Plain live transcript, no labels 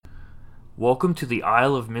Welcome to the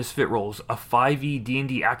Isle of Misfit Rolls, a 5e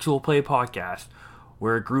D&D actual play podcast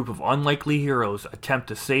where a group of unlikely heroes attempt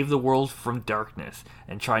to save the world from darkness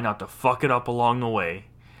and try not to fuck it up along the way.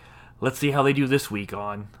 Let's see how they do this week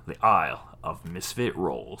on the Isle of Misfit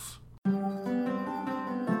Rolls.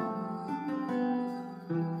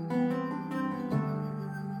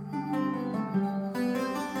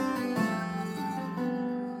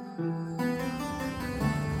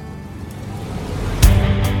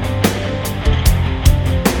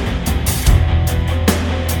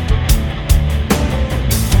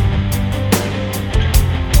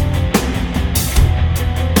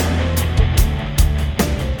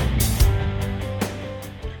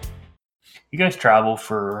 You guys travel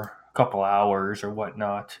for a couple hours or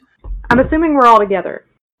whatnot. I'm assuming we're all together.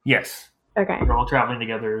 Yes. Okay. We're all traveling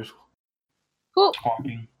together. Cool.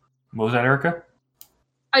 Walking. What was that, Erica?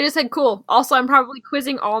 I just said cool. Also, I'm probably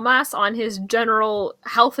quizzing Almas on his general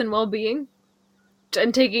health and well-being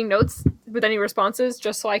and taking notes with any responses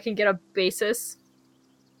just so I can get a basis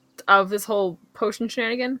of this whole potion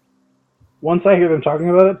shenanigan. Once I hear them talking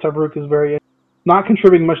about it, Tabruk is very not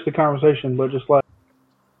contributing much to the conversation, but just like,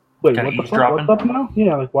 wait, Kinda what the fuck? eavesdropping? What's up now?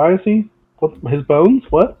 Yeah, like, why is he? What, his bones?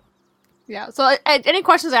 What? Yeah, so any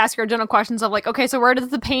questions I ask are general questions of like, okay, so where does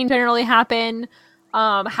the pain generally happen?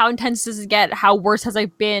 How intense does it get? How worse has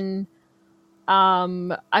it been?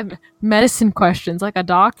 I'm medicine questions like a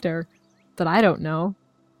doctor that I don't know,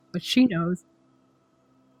 but she knows.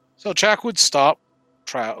 So Jack would stop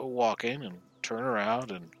walking and turn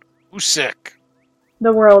around and, who's sick?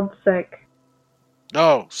 The world's sick.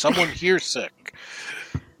 No, someone here's sick.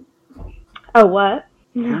 Oh, what?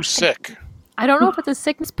 Who's sick? I don't know if it's a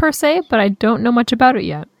sickness per se, but I don't know much about it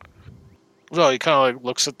yet. Well, he kind of like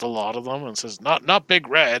looks at the lot of them and says, "Not Big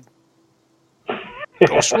Red.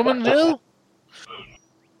 Ghost Woman Hill."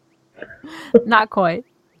 Not quite.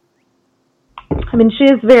 I mean, she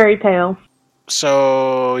is very pale.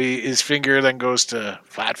 So his finger then goes to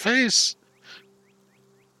flat face.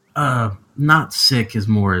 Not sick as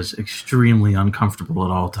extremely uncomfortable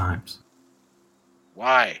at all times.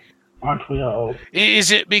 Why? Aren't we all? Is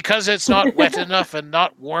it because it's not wet enough and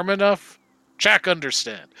not warm enough? Jack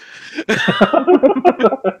understand.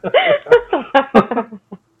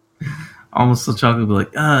 Almost the chocolate would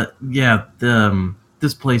be like, yeah,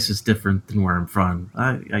 this place is different than where I'm from.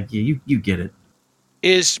 You get it.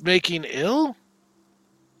 Is making ill?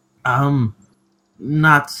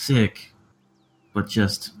 Not sick, but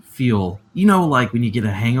just feel, like when you get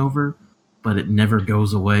a hangover, but it never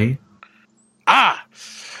goes away.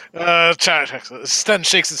 Sten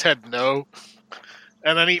shakes his head no.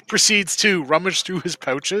 And then he proceeds to rummage through his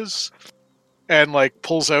pouches and like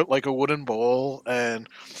pulls out like a wooden bowl and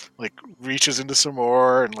like reaches into some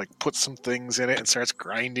more and like puts some things in it and starts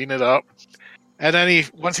grinding it up. And then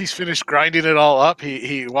once he's finished grinding it all up,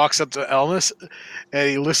 he walks up to Elmas and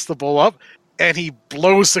he lifts the bowl up and he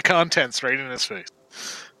blows the contents right in his face.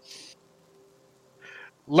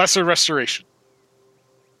 Lesser restoration.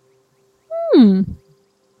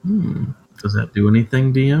 Does that do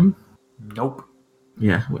anything, DM? Nope.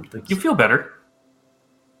 Yeah. You feel better.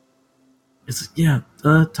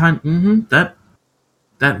 Time.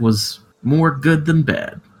 That was more good than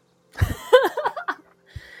bad.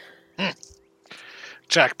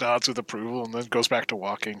 Jack nods with approval and then goes back to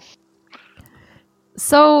walking.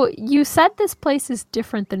 So you said this place is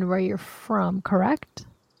different than where you're from, correct?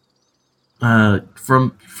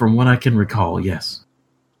 From what I can recall, yes.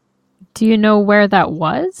 Do you know where that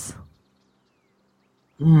was?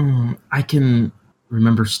 I can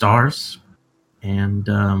remember stars and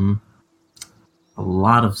a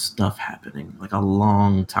lot of stuff happening, like a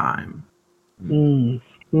long time.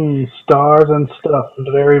 Stars and stuff.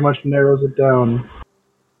 Very much narrows it down.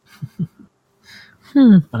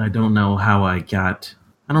 But I don't know how I don't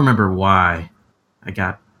remember why I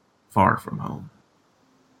got far from home.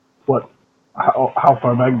 What? How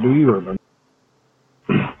far back do you remember?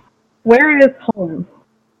 Where is home?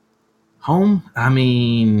 Home? I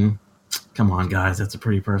mean, come on, guys. That's a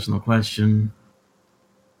pretty personal question.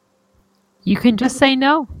 You can just say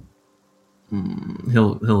no.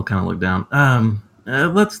 He'll kind of look down.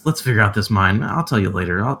 Let's figure out this mine. I'll tell you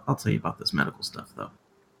later. I'll tell you about this medical stuff, though.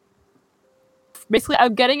 Basically,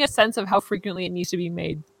 I'm getting a sense of how frequently it needs to be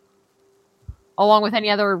made, along with any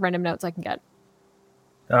other random notes I can get.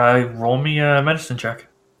 Roll me a medicine check.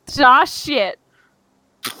 Ah, shit.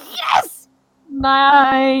 Yes!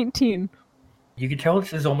 19. You can tell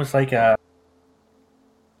this is almost like a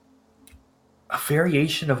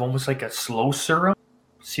variation of almost like a slow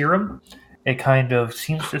serum. It kind of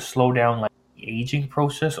seems to slow down like the aging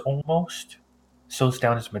process almost. Slows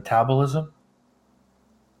down his metabolism.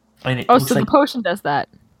 And it Oh, looks so like the potion does that.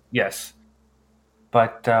 yes.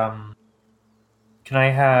 But can I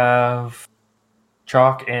have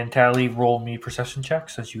Chalk and Tally roll me perception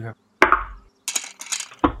checks as you have?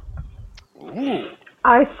 Ooh.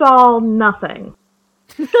 I saw nothing.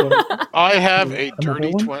 I have a Another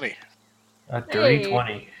dirty one? 20. A dirty Hey.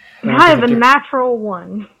 20. I have a natural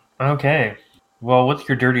one. Okay. Well, with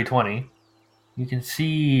your dirty 20, you can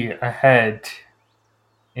see ahead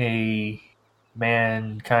a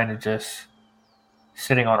man kind of just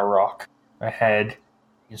sitting on a rock ahead.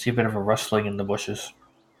 You can see a bit of a rustling in the bushes.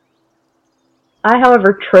 I,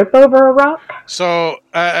 however, trip over a rock. So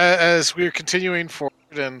as we're continuing forward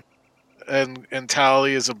and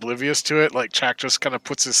Tally is oblivious to it, like Chak just kind of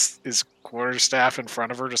puts his quarterstaff in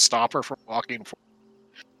front of her to stop her from walking forward.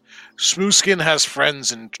 Smoothskin has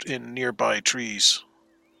friends in nearby trees.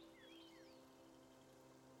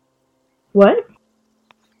 What?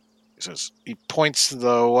 He says he points to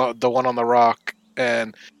the one on the rock,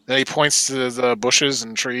 and then he points to the bushes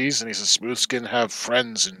and trees, and he says Smoothskin have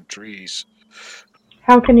friends in trees.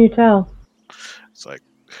 How can you tell? It's like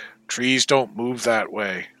trees don't move that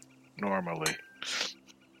way normally.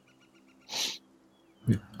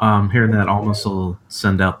 Hearing that, almost will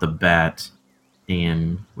send out the bat,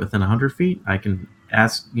 and within 100 feet, I can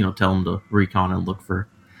ask, tell him to recon and look for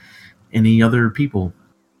any other people.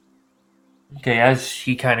 Okay, as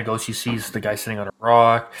he kind of goes, he sees the guy sitting on a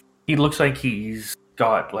rock. He looks like he's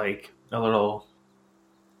got like a little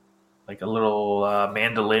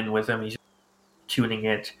mandolin with him. He's tuning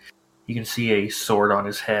it. You can see a sword on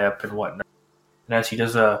his hip and whatnot. And as he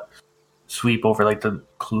does a sweep over like the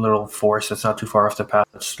little forest that's not too far off the path,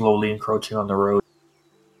 that's slowly encroaching on the road.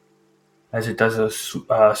 As it does a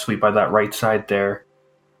sweep by that right side there,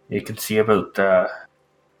 you can see about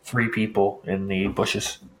 3 people in the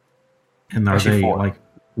bushes. And are Actually, they 4. like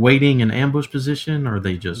waiting in ambush position, or are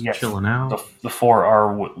they just Yes. chilling out? The 4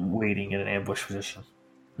 are waiting in an ambush position.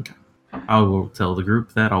 I will tell the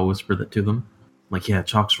group that. I'll whisper that to them. Like, yeah,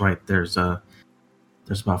 Chalk's right. There's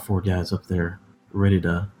about 4 guys up there ready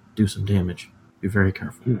to do some damage. Be very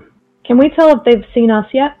careful. Can we tell if they've seen us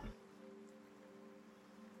yet?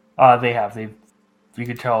 They have. You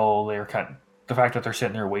could tell they're the fact that they're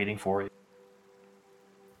sitting there waiting for you.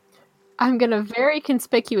 I'm gonna very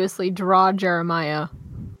conspicuously draw Jeremiah.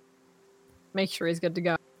 Make sure he's good to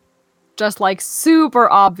go. Just like super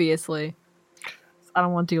obviously. I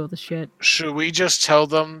don't want to deal with the shit. Should we just tell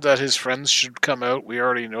them that his friends should come out? We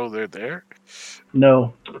already know they're there.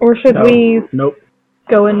 No. Or should No. we Nope.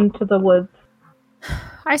 go into the woods?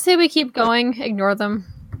 I say we keep going, ignore them.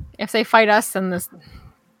 If they fight us, then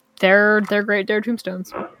they're great, they're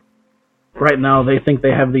tombstones. Right now, they think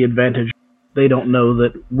they have the advantage. They don't know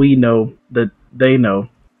that we know that they know.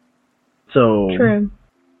 So True.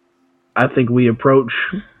 I think we approach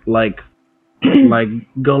like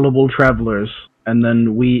gullible travelers, and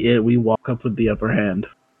then we walk up with the upper hand.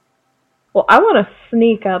 Well, I want to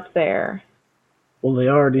sneak up there Well, they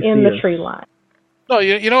already in see the us. tree line. No,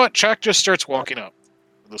 you know what? Chak just starts walking up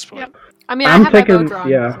at this point. Yep. I mean, I'm I have my bow taking- drawn,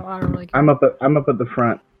 yeah. so I don't really care. I'm up at the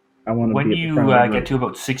front. I want to When be at the you front. of the get to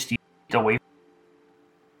about 60 feet away,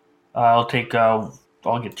 I'll get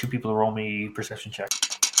 2 people to roll me perception check.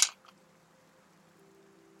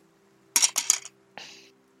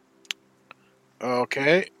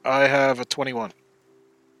 Okay, I have a 21.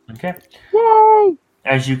 Okay. Yay!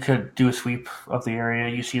 As you could do a sweep of the area,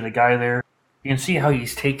 you see the guy there. You can see how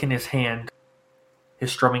he's taken his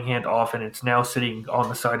strumming hand off, and it's now sitting on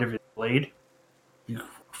the side of his blade.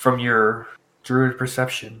 From your druid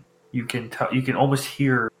perception, you can almost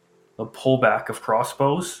hear the pullback of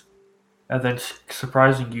crossbows, and then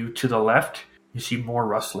surprising you to the left, you see more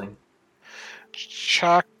rustling.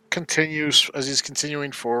 Chak continues as he's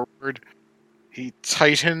continuing forward. He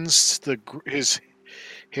tightens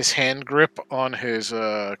his hand grip on his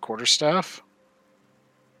quarterstaff,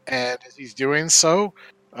 and as he's doing so,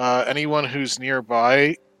 anyone who's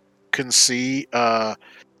nearby can see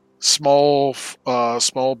small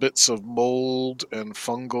bits of mold and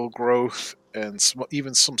fungal growth, and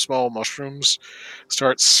even some small mushrooms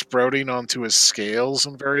start sprouting onto his scales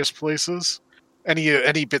in various places.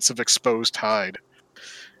 Any bits of exposed hide,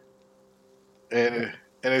 and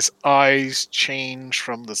his eyes change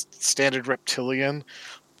from the standard reptilian,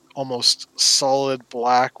 almost solid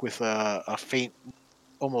black with a faint,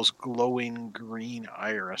 almost glowing green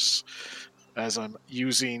iris, as I'm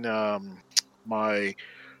using my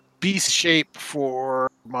beast shape for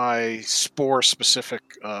my spore-specific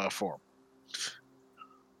form.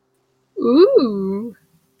 Ooh,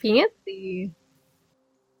 fancy.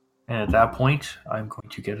 And at that point, I'm going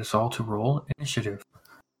to get us all to roll initiative.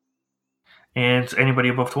 And anybody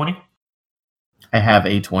above 20? I have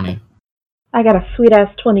a 20. I got a sweet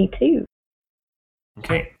ass 22.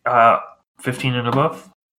 Okay. 15 and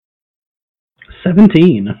above?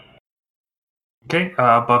 17. Okay.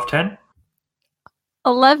 Above 10?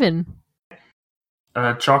 11.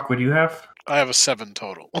 Chalk, what do you have? I have a 7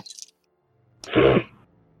 total.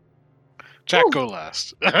 Jack, go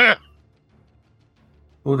last.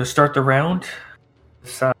 Oh, to start the round,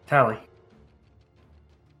 it's Tally.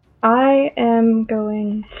 I am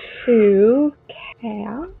going to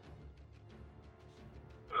cast.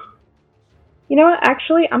 You know what?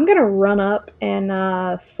 Actually, I'm gonna run up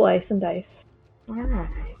and slice and dice. Alright.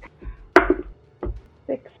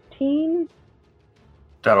 16.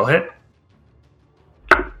 That'll hit.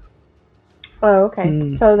 Oh,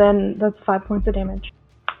 okay. So then that's 5 points of damage.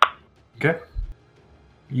 Okay.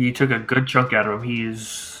 You took a good chunk out of him. He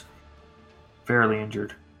is fairly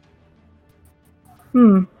injured.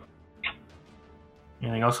 Anything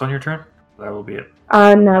else on your turn? That will be it.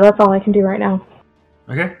 No, that's all I can do right now.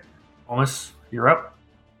 Okay. Almost, you're up.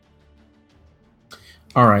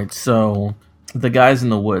 Alright, so the guys in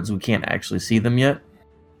the woods, we can't actually see them yet.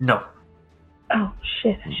 No. Oh,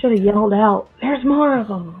 shit. I should have yelled out. There's more of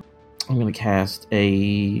them. I'm going to cast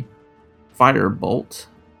a fire bolt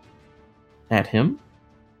at him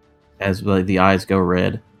as the eyes go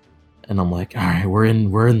red. And I'm like, alright, we're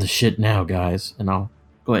in the shit now, guys. And I'll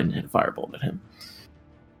go ahead and hit a firebolt at him.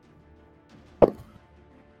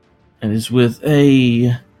 And it's with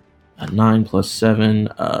a 9 plus 7,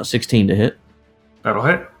 16 to hit. That'll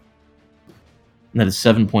hit. And that is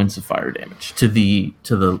 7 points of fire damage to the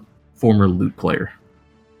former loot player.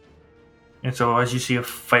 And so as you see a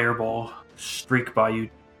fireball streak by you,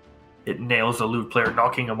 it nails the loot player,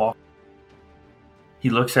 knocking him off. He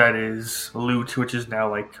looks at his loot, which is now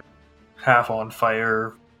like half on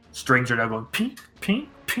fire. Strings are now going pink, pink,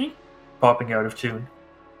 pink, popping out of tune.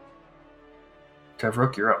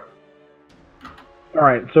 Tavrook, you're up.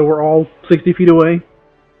 Alright, so we're all 60 feet away?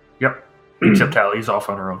 Yep. Except Tally's off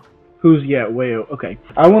on her own. Who's, way okay.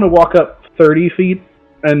 I want to walk up 30 feet,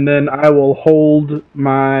 and then I will hold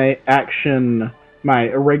my action, my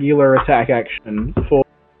irregular attack action, for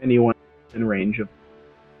anyone in range of.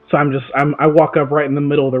 So I walk up right in the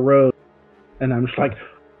middle of the road, and I'm just like,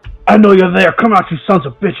 I know you're there, come out, you sons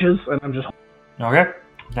of bitches, and I'm just. Okay.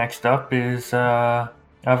 Next up is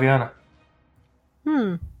Aviana.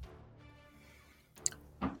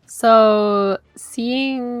 So,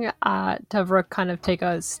 seeing Tavrook kind of take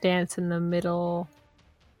a stance in the middle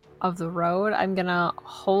of the road, I'm gonna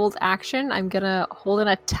hold action. I'm gonna hold an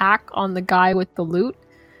attack on the guy with the loot,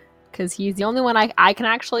 because he's the only one I can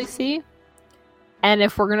actually see. And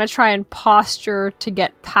if we're gonna try and posture to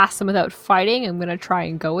get past him without fighting, I'm gonna try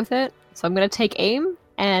and go with it. So I'm gonna take aim,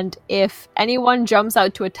 and if anyone jumps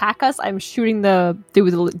out to attack us, I'm shooting the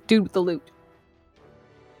dude with the loot.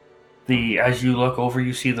 As you look over,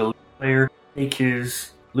 you see the loot player take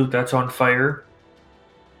his loot that's on fire,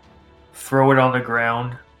 throw it on the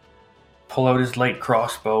ground, pull out his light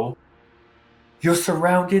crossbow. You're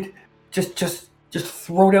surrounded. Just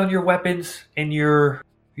throw down your weapons and your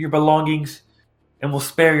belongings, and we'll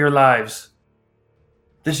spare your lives.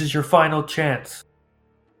 This is your final chance.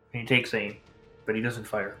 And he takes aim, but he doesn't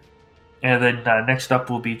fire. And then next up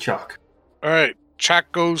will be Chuck. Alright,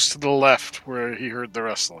 Chuck goes to the left where he heard the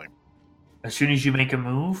wrestling. As soon as you make a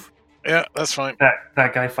move, Yeah, that's fine. that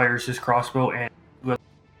guy fires his crossbow and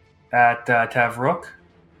at Tavrook.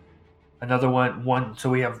 Another one. So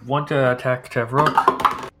we have one to attack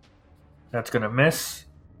Tavrook. That's gonna miss.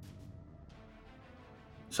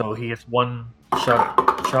 So he gets one shot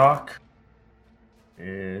at Chalk.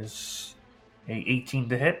 Is a 18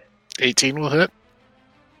 to hit. 18 will hit.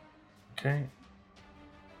 Okay.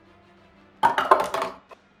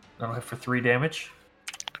 That'll hit for 3 damage.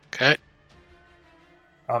 Okay.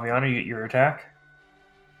 Aviana, your attack.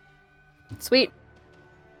 Sweet.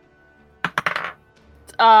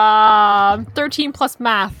 13 plus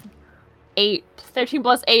math. 8. 13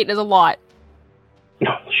 plus 8 is a lot.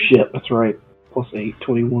 Oh, shit, that's right. Plus 8,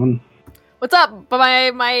 21. What's up?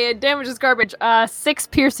 But my damage is garbage. 6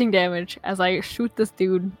 piercing damage as I shoot this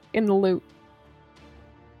dude in the loot.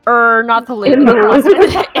 Not the loot. In the loot.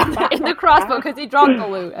 in the crossbow, because he dropped the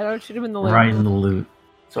loot. I don't shoot him in the loot. Right in the loot.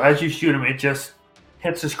 So as you shoot him, it just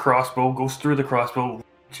hits his crossbow, goes through the crossbow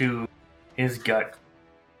to his gut,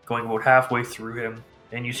 going about halfway through him,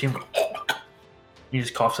 and you see him. He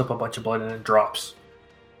just coughs up a bunch of blood and then drops.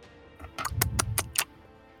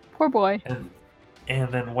 Poor boy. And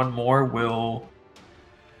then one more will.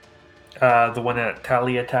 The one that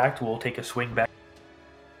Tally attacked will take a swing back.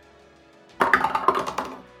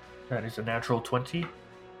 That is a natural 20.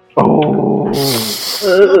 Oh.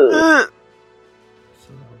 So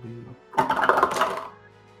that'll be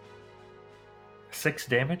 6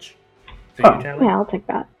 damage. For you, Tally. Yeah, I'll take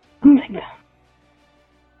that. I'll take that.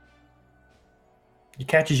 He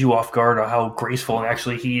catches you off guard on how graceful and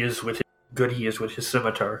actually he is with his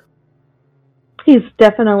scimitar. He's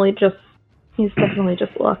definitely just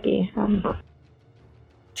lucky.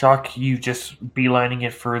 Chalk, you just beelining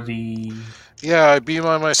it for the... Yeah, I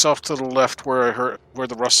beeline myself to the left where I heard where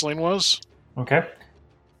the rustling was. Okay.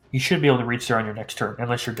 You should be able to reach there on your next turn,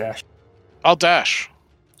 unless you're dashed. I'll dash.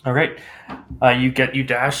 Alright. You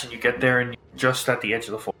dash and you get there and you're just at the edge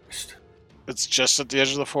of the forest. It's just at the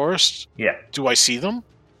edge of the forest? Yeah. Do I see them?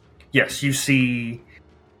 Yes, you see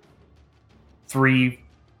 3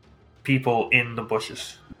 people in the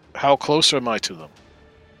bushes. How close am I to them?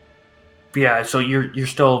 Yeah, so you're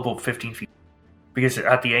still about 15 feet. Because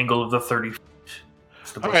at the angle of the 30 feet.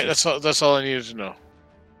 it's the Alright, bushes. that's all I needed to know.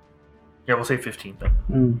 Yeah, we'll say 15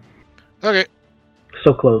 then. Okay.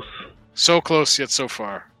 So close. So close yet so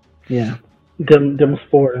far. Yeah. Dim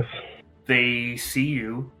spores. They see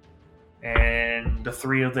you, and the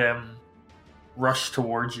 3 of them rush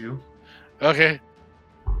towards you. Okay.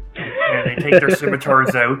 And they take their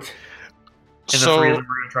scimitars out, and the 3 of So, them are going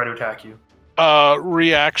to try to attack you.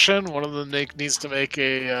 reaction. One of them needs to make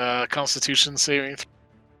a Constitution saving throw.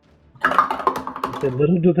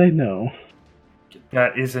 Little do they know.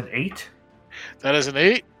 That is an 8. That is an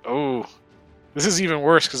 8. Oh. This is even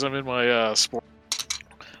worse because I'm in my spore.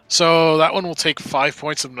 So that one will take 5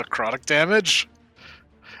 points of necrotic damage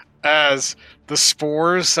as the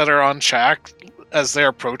spores that are on Chak as they're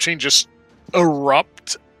approaching just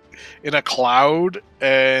erupt in a cloud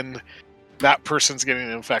and that person's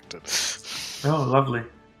getting infected. Oh, lovely.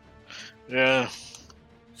 Yeah.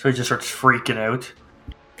 So he just starts freaking out.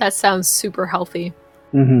 That sounds super healthy.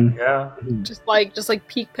 Mm-hmm. Yeah. Just like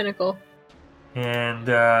peak Pinnacle. And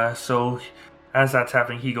so as that's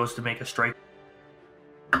happening, he goes to make a strike.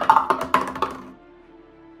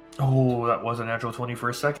 Oh, that was a natural 20 for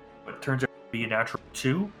a second. But it turns out to be a natural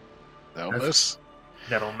 2. That'll miss.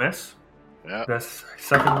 That'll miss. Yeah. The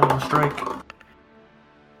second one will strike.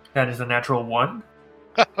 That is a natural 1.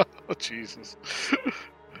 Oh, Jesus.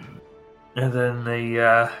 And then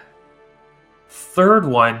the third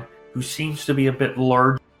one, who seems to be a bit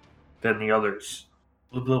larger than the others,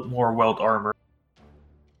 a little bit more weld armor,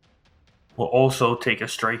 will also take a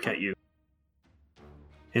strike at you.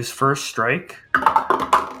 His first strike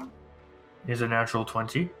is a natural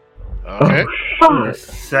 20. Okay. His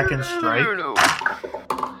second strike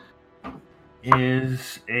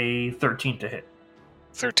is a 13 to hit.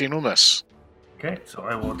 13 will miss. Okay, so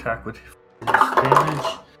I will attack with his damage.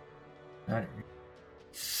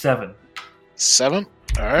 7. 7?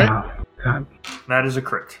 Alright. Oh, God. That is a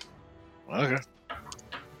crit. Okay.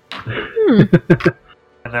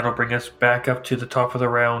 And that'll bring us back up to the top of the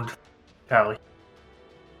round. Tally.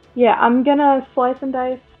 Yeah, I'm gonna slice and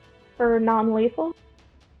dice for non-lethal.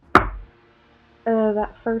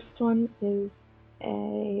 That first one is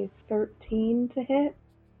a 13 to hit.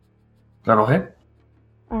 That'll hit.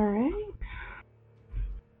 Alright.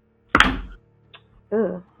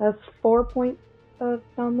 That's 4 points of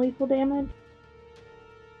non-lethal damage.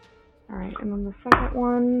 Alright, and then the second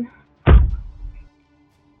one...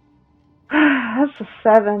 that's a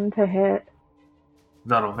 7 to hit.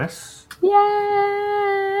 That'll miss.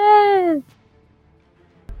 Yes!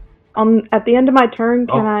 At the end of my turn,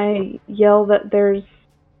 can Oh. I yell that there's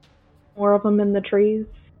more of them in the trees?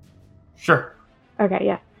 Sure. Okay,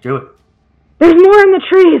 yeah. Do it. There's more in the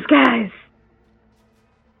trees, guys!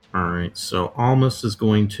 Alright, so Almus is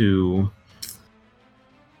going to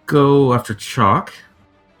go after Chalk.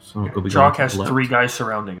 So I'll be Chalk going has to the left. 3 guys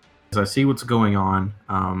surrounding him. As I see what's going on,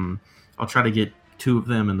 I'll try to get 2 of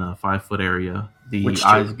them in the 5-foot area. The Which 2?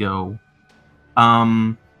 eyes go...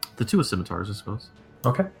 the 2 with scimitars, I suppose.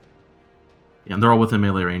 Okay. Yeah, and they're all within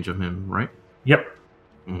melee range of him, right? Yep.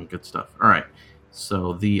 Good stuff. Alright,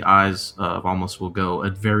 so the eyes of Almus will go a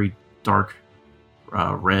very dark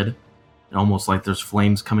red, almost like there's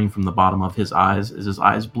flames coming from the bottom of his eyes as his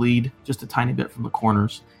eyes bleed just a tiny bit from the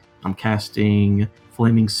corners. I'm casting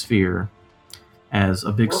Flaming Sphere as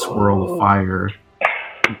a big swirl of fire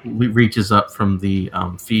reaches up from the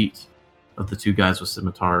feet of the 2 guys with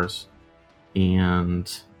scimitars,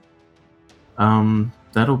 and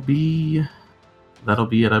that'll be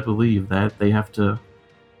it. I believe that they have to.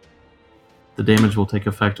 The damage will take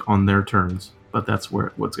effect on their turns, but that's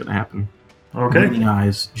what's going to happen. Okay. The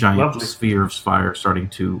eyes, giant Lovely. sphere of fire starting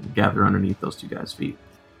to gather underneath those 2 guys' feet.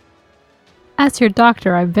 As your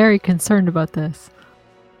doctor, I'm very concerned about this.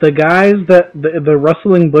 The guys the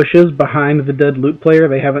rustling bushes behind the dead loot player,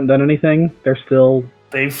 they haven't done anything. They're still.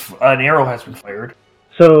 An arrow has been fired.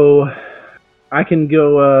 So, I can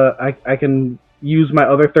go. I can use my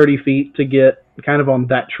other 30 feet to get kind of on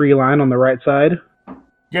that tree line on the right side.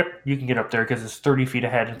 Yep, you can get up there because it's 30 feet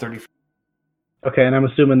ahead and 30 feet. Okay, and I'm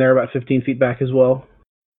assuming they're about 15 feet back as well.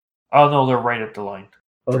 Oh no, they're right at the line.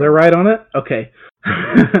 Oh, they're right on it? Okay.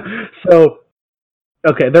 So,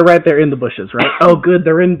 okay, they're right there in the bushes, right? Oh, good,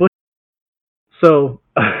 they're in bushes. So,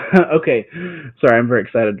 okay. Sorry, I'm very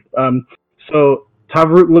excited. So,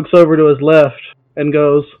 Tavrut looks over to his left and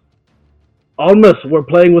goes, Almas, we're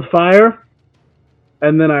playing with fire?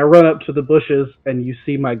 And then I run up to the bushes, and you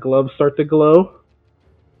see my gloves start to glow.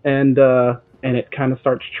 And it kind of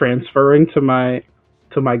starts transferring to my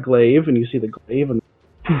glaive, and you see the glaive, and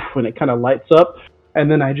poof, when it kind of lights up, and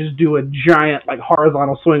then I just do a giant, like,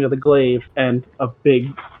 horizontal swing of the glaive, and a big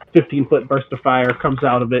 15-foot burst of fire comes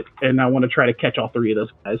out of it, and I want to try to catch all three of those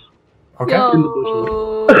guys. Okay. Yo, In the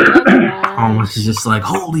bushes. Almost is just like,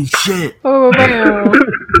 holy shit! Oh, wow.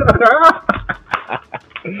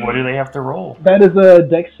 What do they have to roll? That is a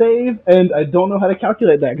dex save, and I don't know how to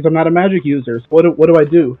calculate that because I'm not a magic user. So what do I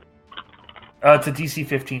do? It's a DC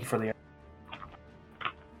 15 for the.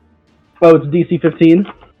 Oh, it's DC 15.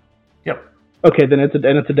 Yep. Okay, then it's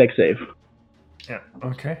a dex save. Yeah.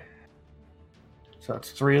 Okay. So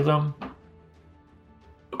that's 3 of them.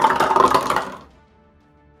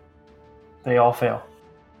 They all fail.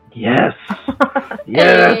 Yes.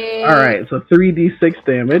 Yes. Hey. All right. So 3d6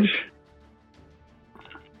 damage.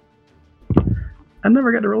 I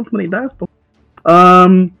never got to roll so many dice before.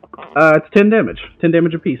 It's 10 damage. 10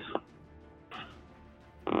 damage apiece.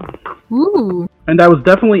 Ooh. And I was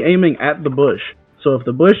definitely aiming at the bush. So if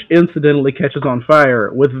the bush incidentally catches on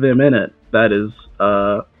fire with them in it, that is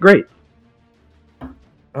great.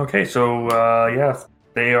 Okay, so yeah,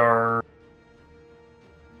 they are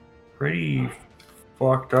pretty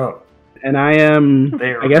fucked up. And I am.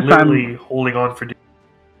 They are I guess literally holding on for.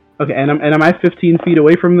 Okay, and am I 15 feet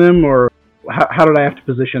away from them, or how did I have to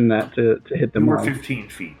position that to hit them? You were all? 15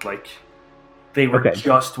 feet, like they were Okay.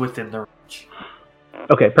 just within the range.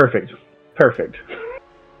 Okay, perfect.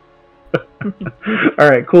 All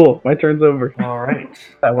right, cool. My turn's over. All right,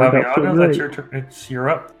 That worked out so Aviano, great. that's your turn. You're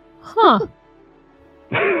up. Huh.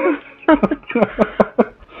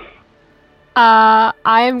 I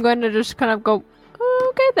am going to just kind of go,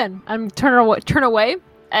 okay then. I'm turn away,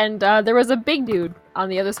 and there was a big dude on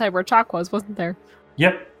the other side where Chalk was, wasn't there?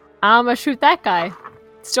 Yep. I'm gonna shoot that guy.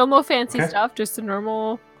 Still no fancy Okay. stuff, just a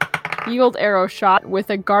normal yield arrow shot with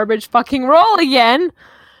a garbage fucking roll again.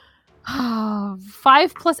 5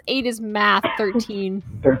 plus 8 is math, 13.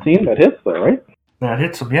 13, that hits though, right? That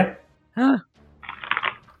hits him. Yep.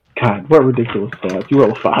 God, what ridiculous stats. You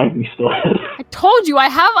roll a 5 and you still hit. I told you, I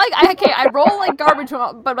have I roll like garbage,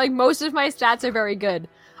 but like most of my stats are very good.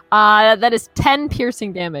 That is 10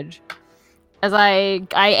 piercing damage. As I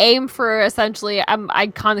aim for essentially, I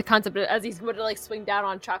concept it as he's going to like swing down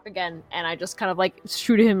on Chuck again, and I just kind of like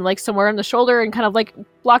shoot him like somewhere in the shoulder and kind of like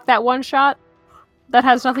block that one shot. That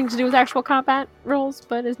has nothing to do with actual combat rolls,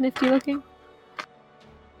 but is nifty looking.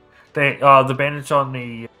 They the bandits on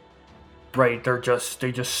the right,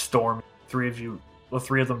 they just storm. The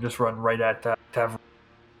three of them just run right at that tavern.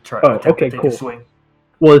 Attempt okay, to take cool. a swing.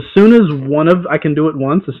 Well, as soon as I can do it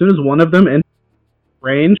once, as soon as one of them in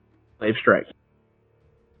range, slave strike.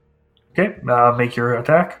 Okay, make your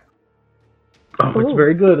attack. Oh, it's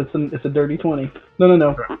very good. It's a dirty 20.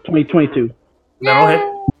 No. 22. That'll hit.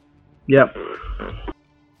 Yep.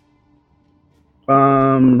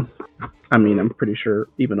 I mean, I'm pretty sure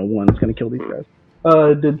even a 1 is going to kill these guys.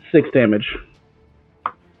 Did 6 damage.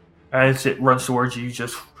 As it runs towards you,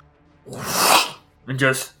 just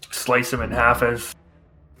slice him in half as it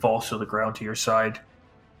falls to the ground to your side.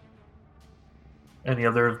 And the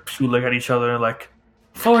other two look at each other like,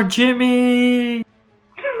 "For Jimmy!"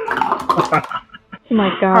 Oh my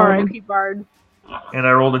god. R.I.P. Bard. And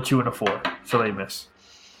I rolled a 2 and a 4, so they miss.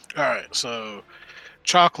 Alright, so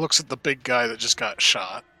Chalk looks at the big guy that just got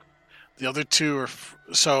shot. The other two are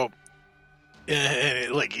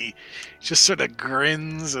like he just sort of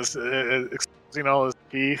grins as exposing all his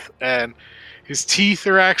teeth, and his teeth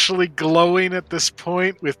are actually glowing at this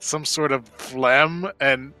point with some sort of phlegm,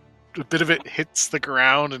 and a bit of it hits the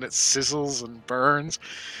ground and it sizzles and burns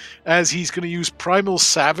as he's going to use primal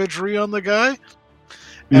savagery on the guy.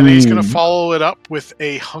 And he's going to follow it up with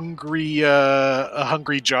a hungry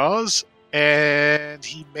jaws, and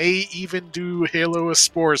he may even do Halo of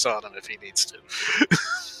Spores on him if he needs to.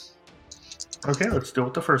 Okay, let's deal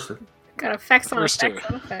with the first one. Got effects on First effects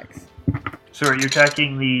two. on effects. So are you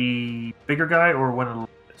attacking the bigger guy or one of the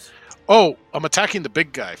Oh, I'm attacking the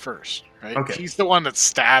big guy first, right? Okay. He's the one that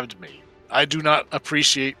stabbed me. I do not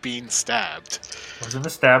appreciate being stabbed. Wasn't a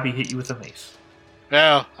stab, he hit you with a mace.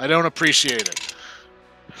 Yeah, I don't appreciate it.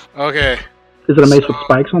 Okay. Is it a mace with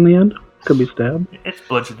spikes on the end? Could be stabbed. It's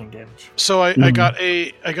bludgeoning damage. So I got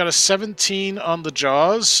a 17 on the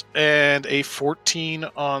jaws and a 14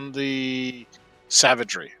 on the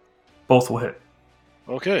savagery. Both will hit.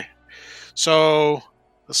 Okay. So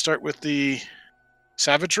let's start with the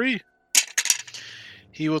savagery.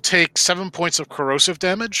 He will take 7 points of corrosive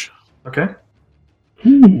damage. Okay.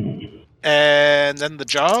 And then the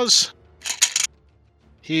jaws.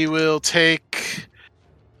 He will take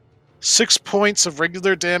 6 points of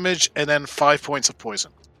regular damage and then 5 points of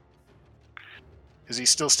poison. Is he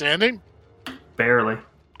still standing? Barely.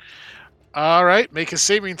 All right, make a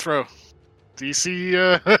saving throw.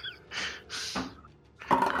 DC.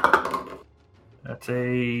 That's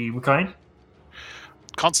a... what kind?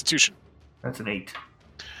 Constitution. That's an 8.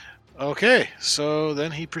 Okay, so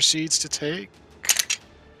then he proceeds to take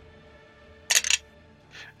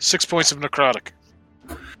 6 points of necrotic.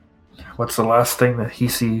 What's the last thing that he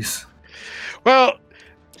sees? Well,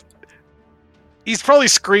 he's probably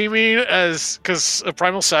screaming because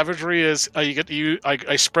primal savagery is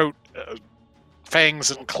I sprout fangs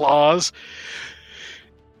and claws.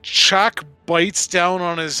 Chuck bites down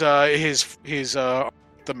on his the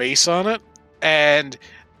mace on it, and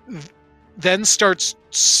then starts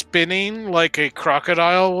spinning like a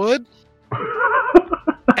crocodile would.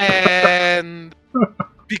 And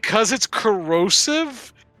because it's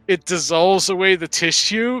corrosive, it dissolves away the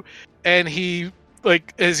tissue, and he,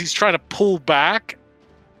 like, as he's trying to pull back,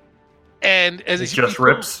 and as It he just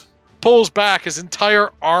rips. pulls back, his entire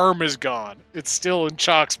arm is gone. It's still in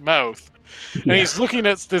Chalk's mouth. And he's looking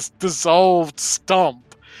at this dissolved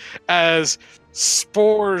stump as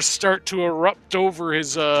spores start to erupt over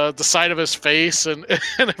his the side of his face and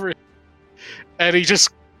everything. And he just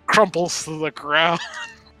crumples to the ground.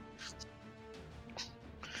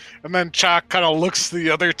 And then Chalk kind of looks to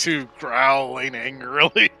the other two, growling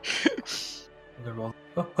angrily. They're both,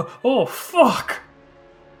 oh, fuck!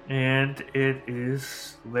 And it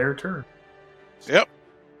is their turn. Yep.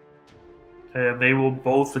 And they will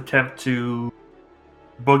both attempt to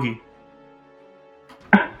boogie.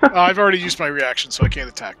 I've already used my reaction, so I can't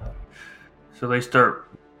attack. So they start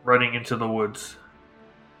running into the woods.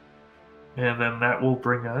 And then that will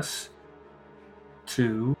bring us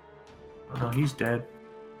to... oh no, he's dead.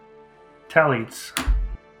 Tallies.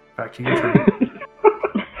 Back to you, turn.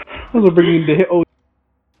 Those are bringing to hit. Oh,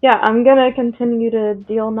 Yeah, I'm gonna continue to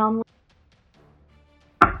deal non.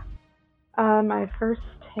 My first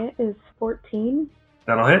hit is 14.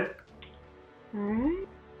 That'll hit. Alright.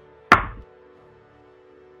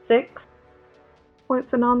 6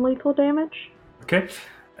 points of non-lethal damage. Okay.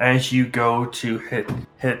 As you go to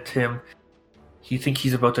hit him, you think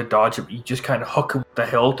he's about to dodge it, but you just kind of hook him with the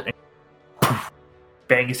hilt and poof,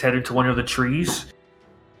 bang his head into one of the trees.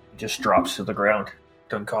 He just drops to the ground,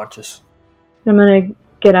 unconscious. I'm gonna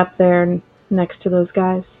get up there next to those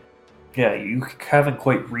guys. Yeah, you haven't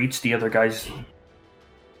quite reached the other guys,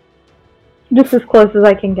 Just as close as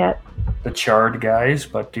I can get. the charred guys,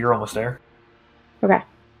 but you're almost there. Okay.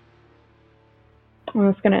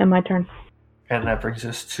 I'm just gonna end my turn. And that brings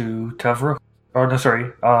us to Tavro. Oh, no,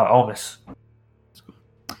 sorry, Almus.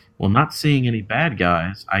 Well, not seeing any bad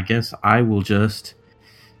guys, I guess I will just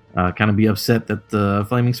kind of be upset that the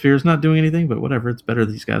Flaming Spear is not doing anything, but whatever, it's better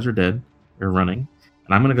these guys are dead. They're running.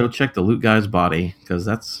 And I'm going to go check the loot guy's body, because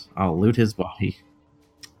I'll loot his body.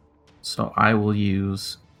 So I will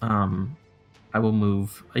use, I will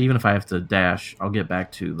move, even if I have to dash, I'll get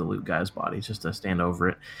back to the loot guy's body just to stand over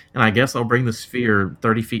it. And I guess I'll bring the sphere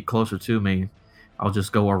 30 feet closer to me. I'll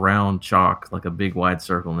just go around Chalk like a big wide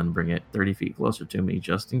circle and then bring it 30 feet closer to me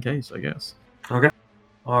just in case, I guess. Okay.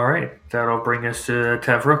 Alright, that'll bring us to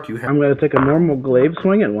Tavrok. You have... I'm going to take a normal glaive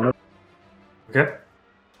swing at one of Okay.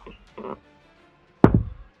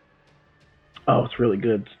 Oh, it's really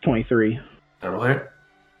good. It's 23. That'll hit.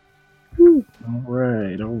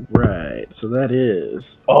 Alright. So that is...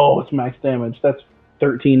 oh, it's max damage. That's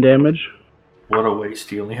 13 damage. What a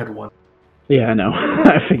waste. You only had one. Yeah, I know.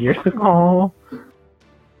 I figured. Oh.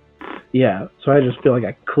 Yeah, so I just feel like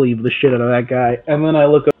I cleave the shit out of that guy. And then I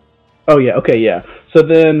look... oh, yeah, okay, yeah. So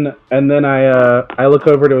then... and then I look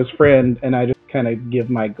over to his friend, and I just kind of give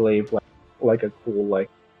my glaive like a cool,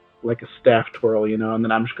 like a staff twirl, you know? And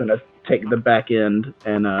then I'm just going to take the back end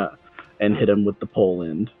and hit him with the pole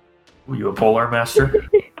end. Were you a polearm master?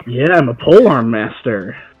 Yeah, I'm a polearm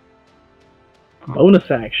master.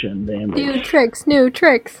 Bonus action, damn it. New tricks. New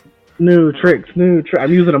tricks.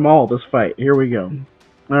 I'm using them all this fight. Here we go.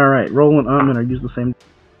 Alright, rolling. I'm going to use the same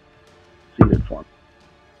seeded form.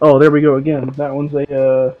 Oh, there we go again. That one's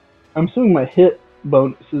a, I'm assuming my hit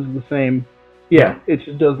bonus is the same. Yeah, it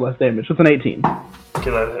just does less damage. It's an 18. Okay,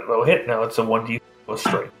 that low hit. Now it's a 1d with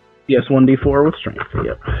strength. Yes, 1d4 with strength.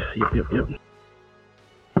 Yep.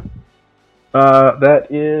 That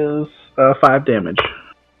is 5 damage.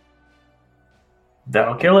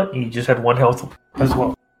 That'll kill it. He just had 1 health as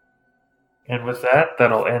well. And with that,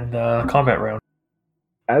 that'll end the combat round.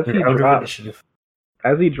 As he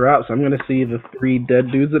drops, I'm going to see the 3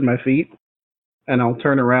 dead dudes at my feet, and I'll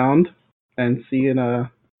turn around and see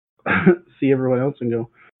everyone else and go,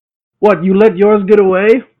 "What, you let yours get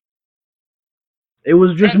away? It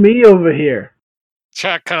was just me over here."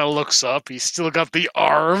 Jack kind of looks up. He's still got the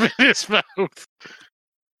arm in his mouth.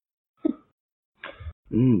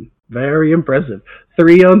 Very impressive.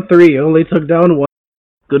 3 on 3, only took down 1.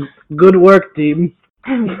 Good work, team.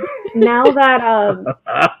 Now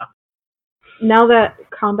that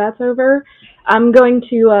combat's over, I'm going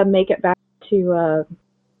to make it back to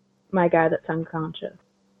my guy that's unconscious.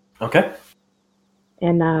 Okay.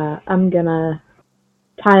 And I'm gonna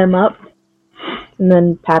tie him up and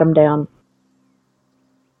then pat him down.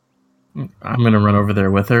 I'm going to run over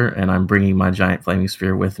there with her, and I'm bringing my giant flaming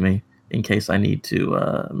spear with me in case I need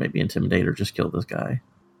to maybe intimidate or just kill this guy.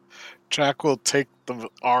 Jack will take the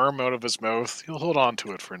arm out of his mouth. He'll hold on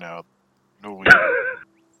to it for now. No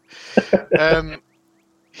and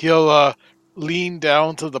he'll lean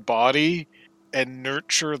down to the body and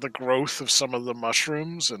nurture the growth of some of the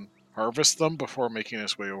mushrooms and harvest them before making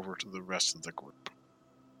his way over to the rest of the group.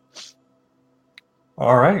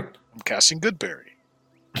 All right. I'm casting Goodberry.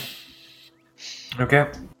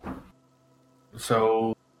 Okay.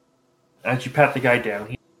 So, as you pat the guy down,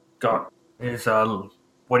 he got his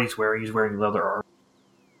what he's wearing. He's wearing leather armor.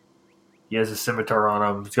 He has a scimitar on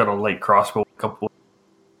him. He's got a light crossbow,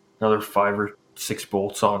 another 5 or 6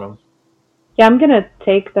 bolts on him. Yeah, I'm gonna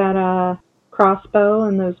take that crossbow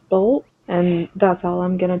and those bolts, and that's all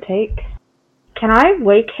I'm gonna take. Can I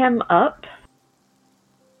wake him up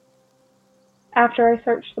after I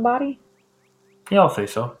search the body? Yeah, I'll say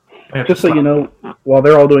so. Just so you know, while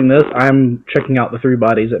they're all doing this, I'm checking out the 3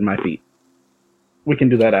 bodies at my feet. We can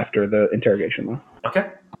do that after the interrogation, though. Okay.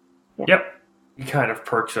 Yeah. Yep. He kind of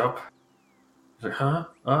perks up. He's like, huh?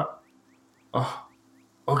 Oh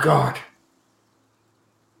God.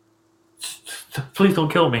 Please don't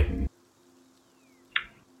kill me.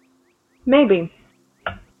 Maybe.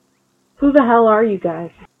 Who the hell are you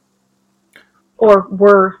guys? Or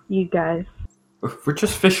were you guys? We're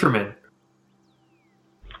just fishermen.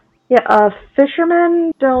 Yeah,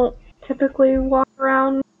 fishermen don't typically walk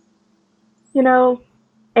around,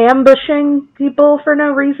 ambushing people for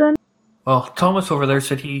no reason. Well, Thomas over there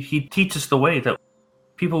said he teaches the way that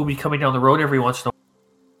people will be coming down the road every once in a while.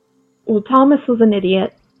 Well, Thomas was an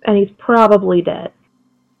idiot, and he's probably dead.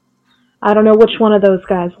 I don't know which one of those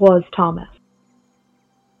guys was Thomas.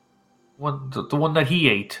 The one that he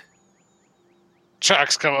ate.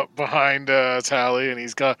 Jack's come up behind Tally, and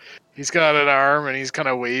he's got an arm, and he's kind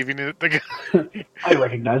of waving it at the guy. I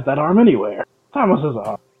recognize that arm anywhere. Thomas's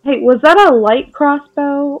arm. Hey, was that a light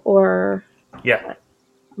crossbow, or... Yeah.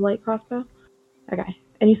 Light crossbow? Okay.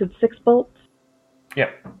 And you said 6 bolts?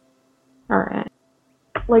 Yeah. Alright.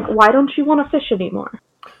 Why don't you want to fish anymore?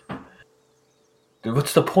 Dude,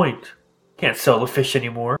 what's the point? Can't sell the fish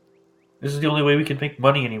anymore. This is the only way we can make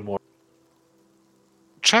money anymore.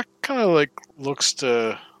 Jack kind of looks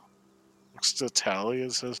to Tally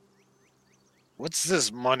and says, "What's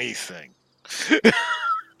this money thing?"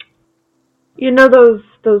 You know those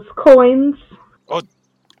coins? Oh,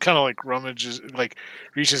 kind of rummages,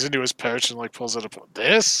 reaches into his pouch and pulls out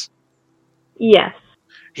this. Yes.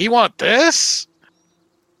 He want this?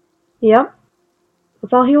 Yep.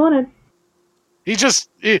 That's all he wanted.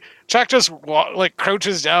 Jack just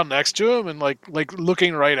crouches down next to him and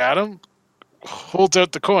looking right at him, holds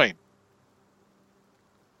out the coin.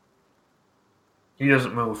 He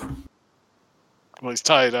doesn't move. Well, he's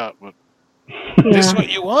tied up, but Yeah. this is what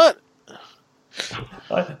you want?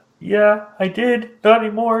 Yeah, I did. Not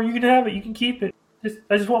anymore. You can have it. You can keep it.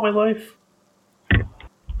 I just want my life.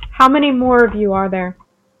 How many more of you are there?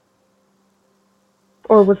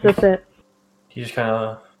 Or was this it? He just kind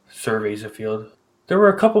of surveys the field. There were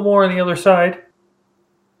a couple more on the other side.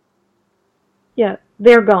 Yeah,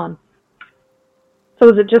 they're gone. So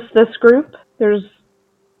is it just this group? There's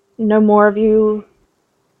no more of you?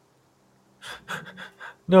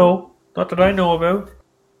 No, not that I know about.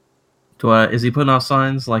 Is he putting out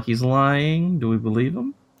signs like he's lying? Do we believe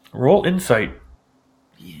him? Roll insight.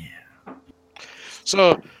 Yeah.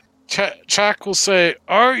 So, Jack will say,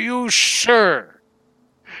 "Are you sure?"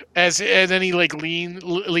 and then he like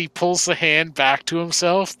he pulls the hand back to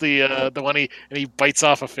himself, the one he bites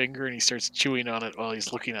off a finger and he starts chewing on it while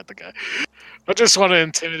he's looking at the guy. I just want to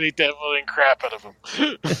intimidate that living crap out of him.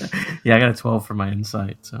 Yeah, I got a 12 for my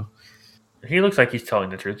insight, so. He looks like he's telling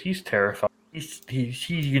the truth. He's terrified. You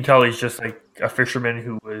can tell he's just like a fisherman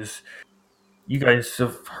who was. You guys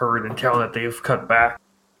have heard and tell that they've cut back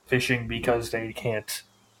fishing because they can't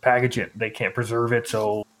package it, they can't preserve it,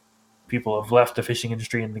 so people have left the fishing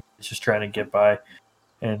industry and it's just trying to get by.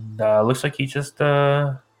 And looks like he just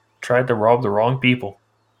tried to rob the wrong people.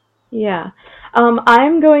 Yeah.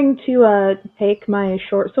 I'm going to take my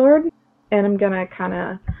short sword and I'm going to kind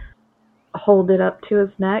of hold it up to his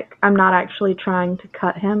neck. I'm not actually trying to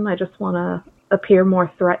cut him. I just want to appear more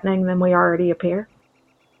threatening than we already appear.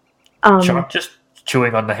 Chuck just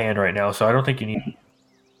chewing on the hand right now, so I don't think you need.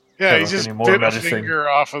 Yeah, he just bit a finger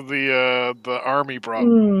off of the army brought.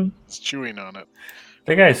 He's chewing on it.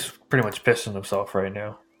 The guy's pretty much pissing himself right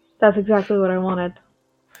now. That's exactly what I wanted.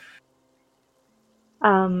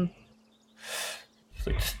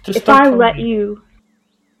 If I let you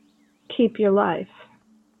keep your life,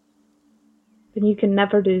 then you can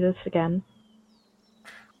never do this again.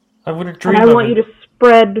 I wouldn't dream and I want you to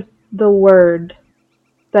spread the word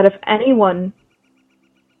that if anyone,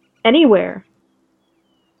 anywhere,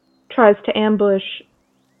 tries to ambush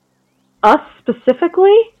us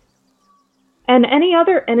specifically, and any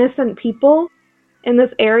other innocent people in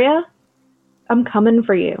this area, I'm coming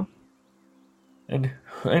for you. And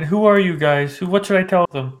who are you guys? What should I tell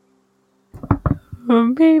them?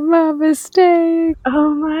 Made my mistake.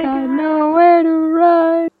 Oh my God. God. Nowhere to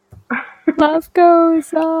run. Life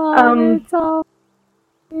goes on. It's all.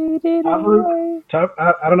 Tavruk,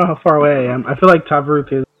 I don't know how far away I am. I feel like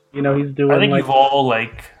Tavruk is, he's doing. I think like, you've all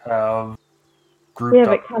grouped we up.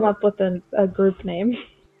 haven't come up with a group name.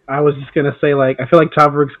 I was just gonna say, I feel like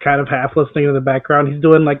Tavruk's kind of half listening in the background. He's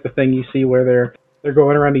doing the thing you see where they're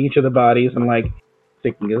going around to each of the bodies and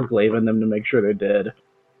sticking his glaive in them to make sure they're dead.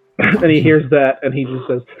 And he hears that and he just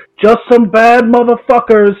says, "Just some bad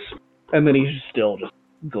motherfuckers," and then he's still just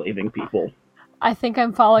glaving people. I think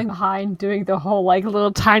I'm falling behind, doing the whole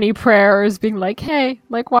little tiny prayers, being like, "Hey,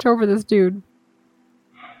 watch over this dude."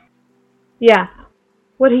 Yeah,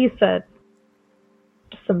 what he said.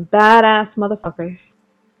 Just some badass motherfuckers.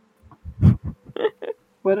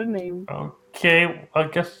 What a name. Okay, I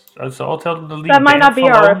guess so. I'll tell them to leave. That might not be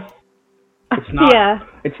our. It's not. Yeah.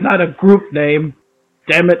 It's not a group name.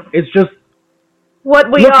 Damn it! It's just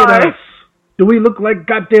what we look are. At us. Do we look like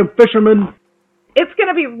goddamn fishermen? It's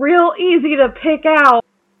gonna be real easy to pick out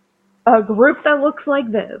a group that looks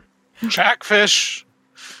like this. Trackfish.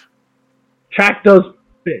 Track does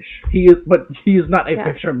fish. He is not a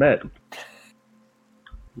fisherman.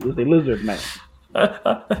 He is a lizard man.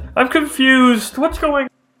 I'm confused. What's going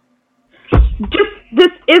on?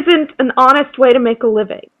 This isn't an honest way to make a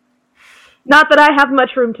living. Not that I have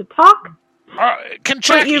much room to talk. Can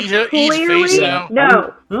Track eat face now?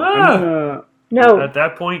 No. No. At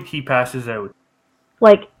that point, he passes out.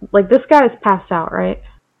 Like this guy's passed out, right?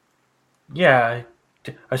 Yeah.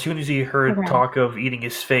 As soon as he heard talk of eating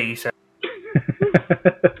his face.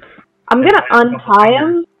 I'm gonna untie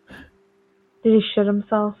him. Did he shit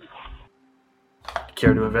himself?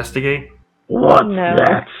 Care to investigate? What's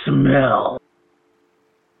that smell?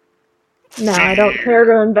 No, I don't care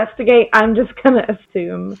to investigate. I'm just gonna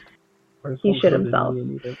assume he shit himself.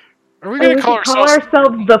 Are we gonna call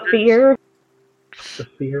ourselves the fear? The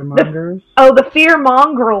fear mongers? The fear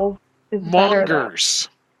mongrels is Mongers.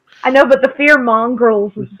 Better, I know, but the fear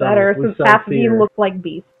mongrels is better since half of you look like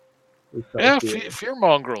beasts. Yeah, fear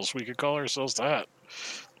mongrels. We could call ourselves that.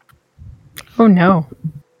 Oh no.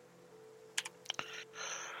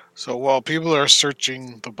 So while people are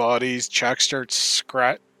searching the bodies, Chuck starts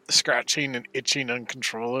scratching and itching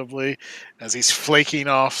uncontrollably as he's flaking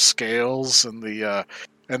off scales and the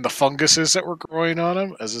funguses that were growing on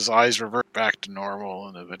him as his eyes revert back to normal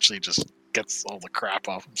and eventually just gets all the crap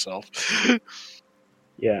off himself.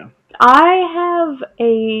 Yeah. I have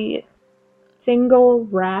a single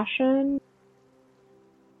ration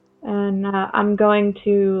and I'm going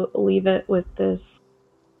to leave it with this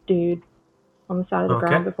dude on the side of the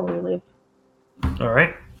ground before we leave.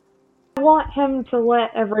 Alright. I want him to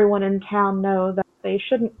let everyone in town know that they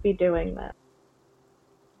shouldn't be doing this.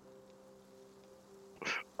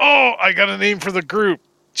 Oh, I got a name for the group.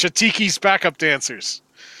 Chatiki's Backup Dancers.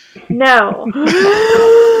 No.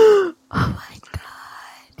 Oh my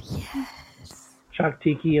god, yes.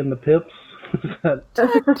 Chaktiki and the Pips.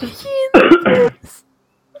 Chaktiki and the Pips.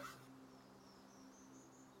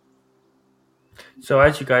 So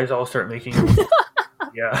as you guys all start making...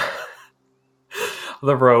 yeah.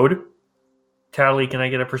 the road. Tally, can I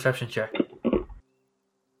get a perception check?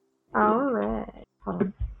 Alright.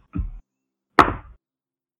 Hold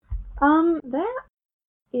on. That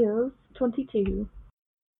is 22.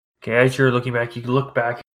 Okay, as you're looking back, you look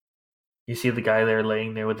back. You see the guy there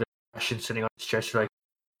laying there with the ration sitting on his chest. You're like,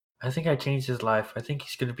 I think I changed his life. I think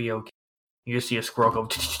he's going to be okay. You just see a squirrel go,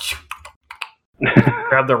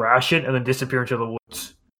 grab the ration, and then disappear into the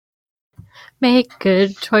woods. Make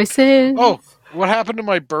good choices. Oh, what happened to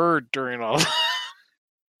my bird during all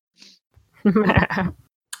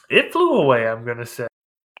It flew away, I'm going to say.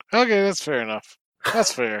 Okay, that's fair enough.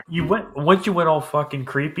 That's fair. Once you went all fucking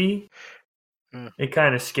creepy, it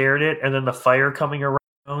kind of scared it, and then the fire coming around.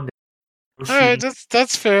 Alright,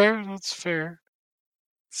 that's fair. That's fair.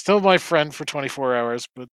 Still my friend for 24 hours,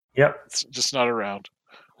 but Yep. it's just not around.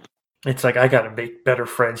 It's like I gotta make better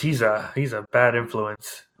friends. He's a bad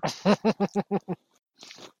influence.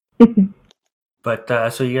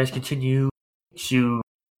 But so you guys continue to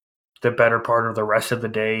the better part of the rest of the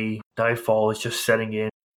day. Nightfall is just setting in.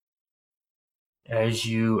 As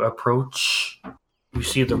you approach, you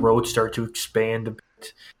see the road start to expand a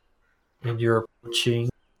bit, and you're approaching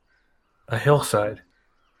a hillside.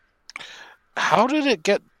 How did it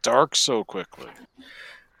get dark so quickly?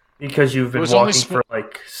 Because you've been It was only walking for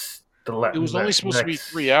like It was only supposed to be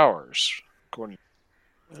 3 hours, according.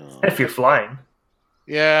 If you're flying.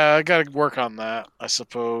 Yeah, I gotta work on that, I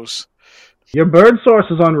suppose. Your bird source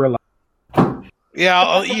is unreliable. Yeah,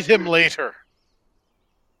 I'll eat him later.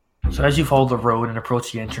 So as you follow the road and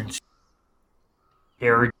approach the entrance,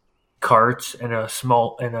 carriage carts and a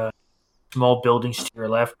small buildings to your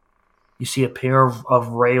left, you see a pair of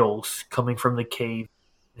rails coming from the cave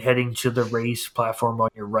and heading to the raised platform on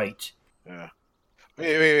your right. Yeah.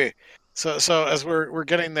 Wait. So as we're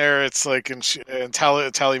getting there, it's like, and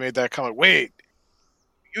Tally made that comment. Wait,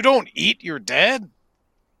 you don't eat your dead?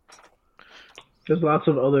 There's lots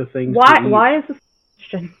of other things. Why is this a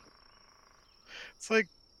question? It's like,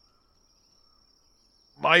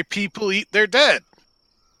 my people eat their dead.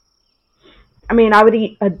 I mean, I would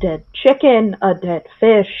eat a dead chicken, a dead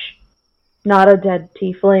fish, not a dead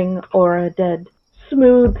tiefling or a dead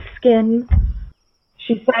smooth skin.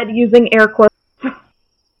 She said using air quotes.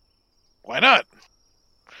 Why not?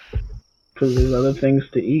 Because there's other things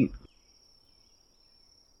to eat.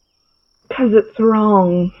 Because it's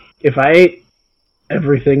wrong. If I ate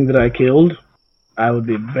everything that I killed, I would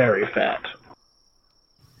be very fat.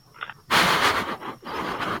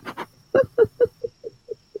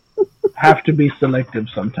 Have to be selective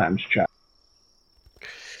sometimes, child.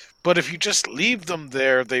 But if you just leave them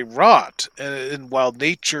there, they rot. And while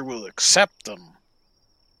nature will accept them,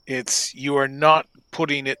 you are not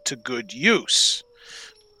putting it to good use.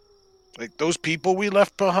 Like those people we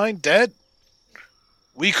left behind dead,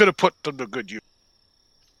 we could have put them to good use.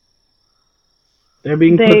 They're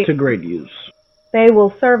being put to great use. They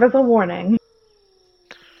will serve as a warning.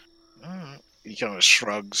 He kind of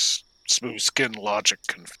shrugs. Smooth skin logic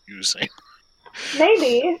confusing.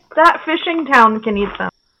 Maybe. That fishing town can eat them.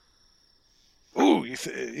 Ooh, you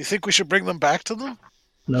think we should bring them back to them?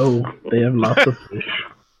 No, they have lots of fish.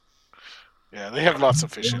 Yeah, they have lots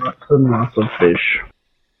of fish. Lots and lots of fish.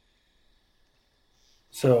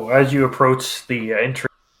 So as you approach the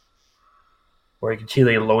entrance, where you can see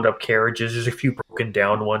they load up carriages, there's a few broken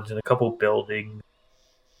down ones and a couple buildings.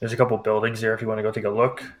 There's a couple buildings there if you want to go take a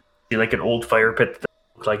look. See like an old fire pit that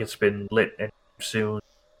looks like it's been lit and soon.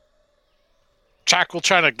 Jack will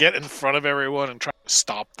try to get in front of everyone and try to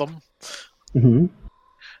stop them. Mm-hmm.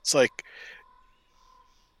 It's like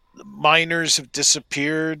the miners have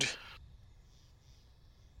disappeared.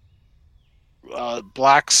 The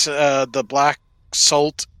black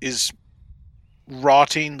salt is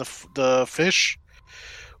rotting the fish.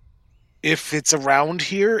 If it's around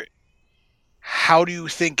here, how do you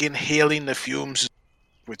think inhaling the fumes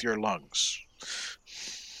with your lungs?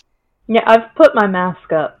 Yeah, I've put my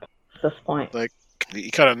mask up at this point. Like,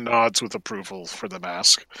 he kind of nods with approval for the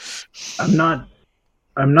mask. I'm not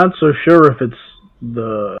so sure if it's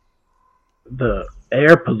the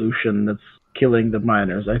air pollution that's killing the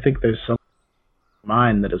miners. I think there's some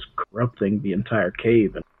mine that is corrupting the entire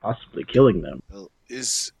cave and possibly killing them. Well,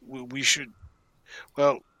 we should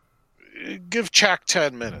give Chak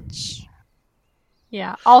 10 minutes.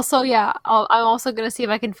 Yeah. Also, I'm also gonna see if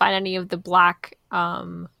I can find any of the black,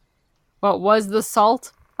 what was the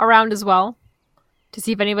salt around as well, to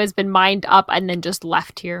see if anybody's been mined up and then just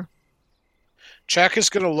left here. Chak is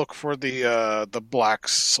gonna look for the black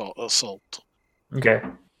salt. Okay.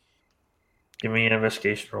 Give me an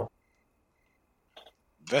investigation roll.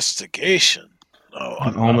 Investigation. Oh,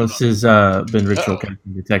 Almost has been ritual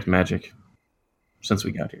casting detect magic. since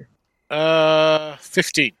we got here?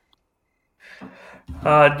 15.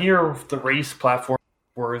 Near the race platform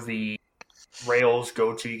where the rails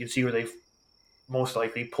go to, you can see where they've most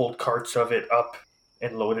likely pulled carts of it up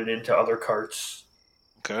and loaded into other carts.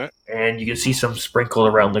 Okay. And you can see some sprinkled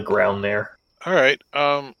around the ground there. All right.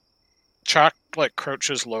 Chalk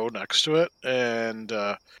crouches low next to it, and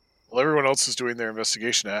while everyone else is doing their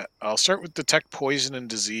investigation, I'll start with detect poison and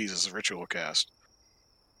disease as a ritual cast.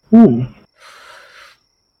 Ooh.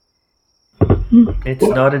 It's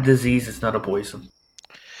not a disease, it's not a poison.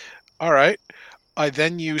 All right. I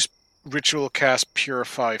then use ritual cast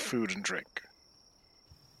purify food and drink.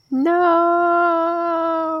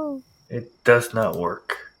 No. It does not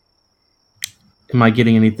work. Am I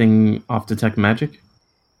getting anything off detect magic?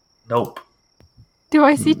 Nope. Do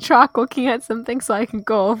I see Chalk looking at something so I can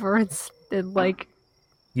go over and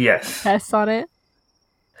Yes. test on it?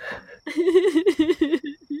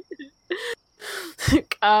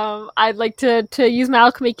 I'd like to use my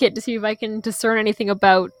alchemy kit to see if I can discern anything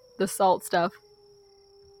about the salt stuff.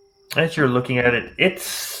 As you're looking at it,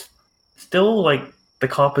 it's still the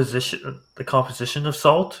composition of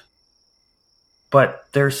salt, but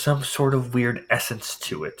there's some sort of weird essence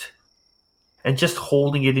to it. And just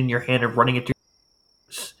holding it in your hand and running it through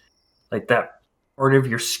that part of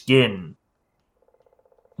your skin,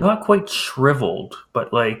 not quite shriveled,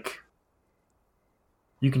 but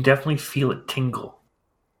you can definitely feel it tingle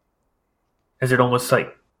as it almost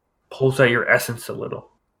pulls out your essence a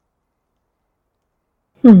little.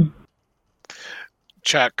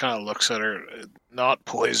 Chat kind of looks at her. Not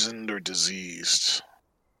poisoned or diseased.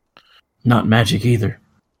 Not magic either.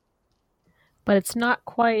 But it's not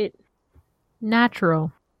quite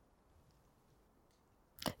natural.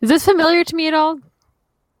 Is this familiar to me at all?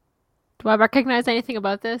 Do I recognize anything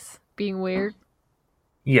about this being weird?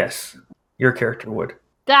 Yes, your character would.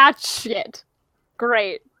 That shit.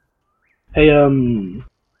 Great. Hey,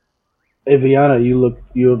 Viana,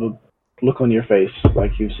 you have a look on your face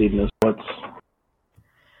like you've seen this once.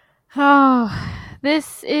 Oh,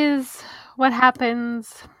 this is what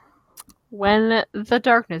happens when the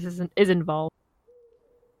darkness is involved.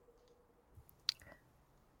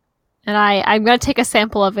 And I'm gonna take a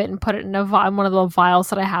sample of it and put it in one of the vials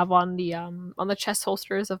that I have on the chest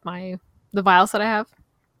holsters of the vials that I have.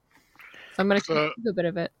 So I'm gonna keep a bit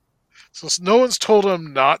of it. So no one's told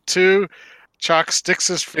him not to. Chalk sticks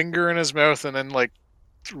his finger in his mouth and then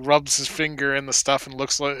rubs his finger in the stuff and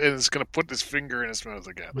is gonna put his finger in his mouth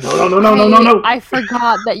again. No. I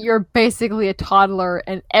forgot that you're basically a toddler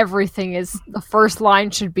and everything is the first line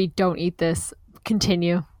should be don't eat this.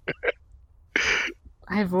 Continue.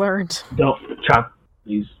 I've learned. Don't chop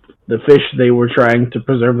these. The fish they were trying to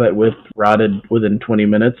preserve that with rotted within 20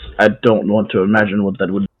 minutes. I don't want to imagine what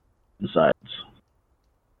that would be besides.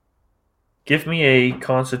 Give me a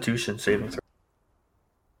Constitution saving throw.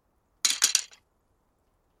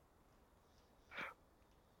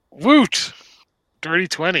 Woot! Dirty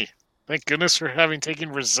 20. Thank goodness for having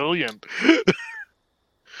taken resilient.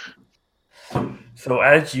 So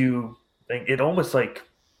as you think, it almost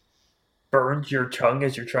burns your tongue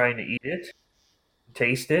as you're trying to eat it,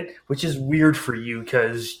 taste it, which is weird for you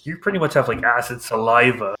because you pretty much have acid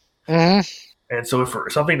saliva. Mm-hmm. And so for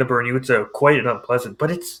something to burn you, it's quite an unpleasant, but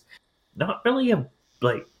it's not really a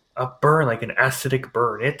burn, an acidic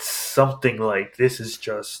burn. It's something this is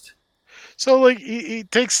just... So he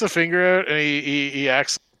takes the finger out and he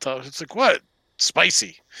acts tough. It's what?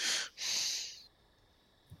 Spicy.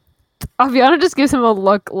 Aviana just gives him a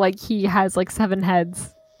look like he has 7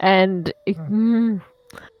 heads. And she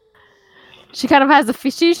kind of has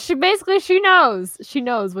she basically knows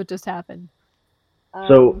what just happened.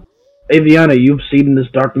 So, Aviana, you've seen this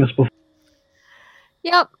darkness before?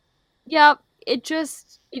 Yep. It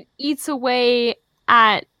eats away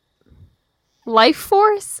at life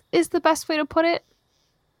force is the best way to put it.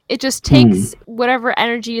 It just takes whatever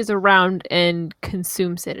energy is around and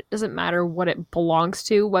consumes it. It doesn't matter what it belongs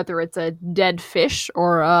to, whether it's a dead fish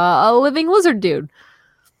or a living lizard dude.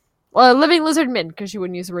 Well, a living lizard min, because you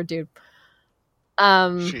wouldn't use the word dude.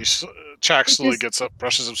 Jack slowly gets up,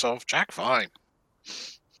 brushes himself. Jack, fine.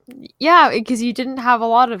 Yeah, because you didn't have a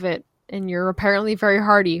lot of it, and you're apparently very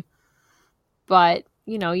hardy. But,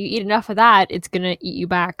 you eat enough of that, it's gonna eat you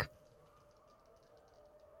back.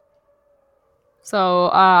 So,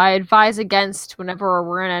 I advise against whenever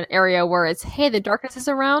we're in an area where it's, hey, the darkness is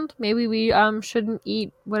around, maybe we shouldn't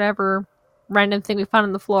eat whatever random thing we found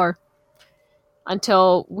on the floor.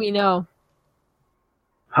 Until we know.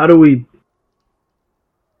 How do we...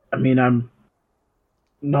 I'm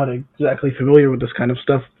not exactly familiar with this kind of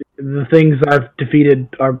stuff. The things I've defeated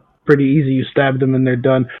are pretty easy. You stab them and they're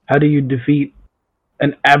done. How do you defeat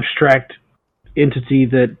an abstract entity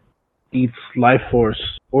that eats life force,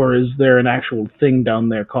 or is there an actual thing down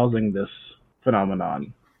there causing this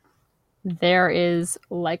phenomenon? There is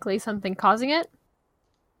likely something causing it.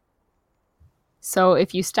 So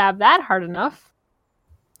if you stab that hard enough,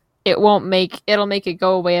 it'll make it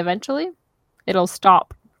go away eventually. It'll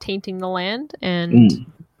stop tainting the land, and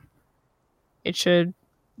it should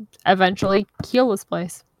eventually heal this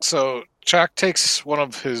place. So Jack takes one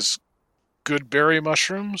of his good berry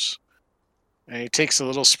mushrooms, and he takes a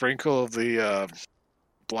little sprinkle of the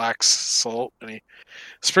black salt, and he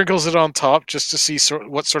sprinkles it on top just to see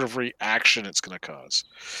what sort of reaction it's going to cause.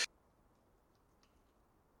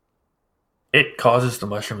 It causes the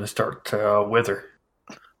mushroom to start to wither.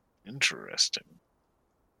 Interesting.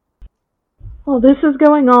 While this is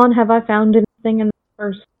going on, have I found anything in the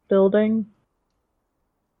first building?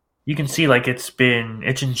 You can see like it's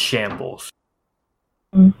in shambles.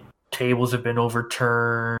 Tables have been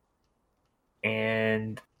overturned,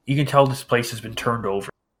 and you can tell this place has been turned over.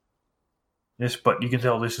 But you can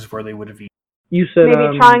tell this is where they would have eaten. You said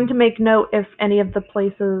Maybe trying to make note if any of the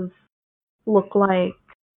places look like,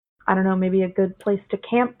 I don't know, maybe a good place to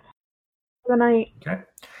camp for the night. Okay.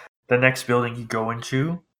 The next building you go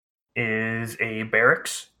into is a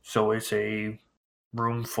barracks. So it's a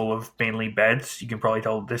room full of mainly beds. You can probably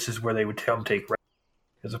tell this is where they would come take rest.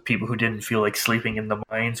 Because of people who didn't feel like sleeping in the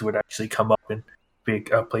mines would actually come up and be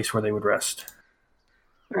a place where they would rest.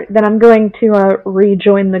 All right, then I'm going to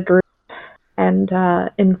rejoin the group and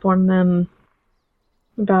inform them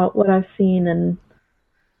about what I've seen and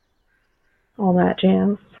all that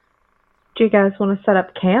jazz. Do you guys want to set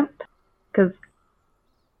up camp? Because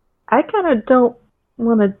I kind of don't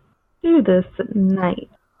want to do this at night.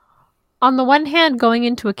 On the one hand, going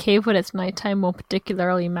into a cave when it's nighttime won't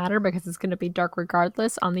particularly matter because it's going to be dark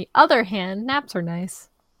regardless. On the other hand, naps are nice.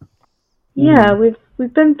 Yeah,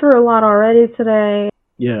 we've been through a lot already today.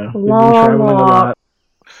 Yeah, we've Long been traveling a lot.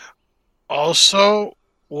 Also,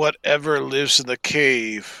 whatever lives in the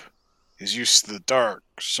cave is used to the dark,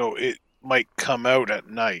 so it might come out at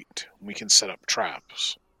night. We can set up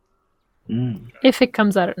traps. If it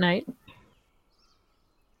comes out at night.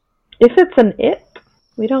 If it's an it,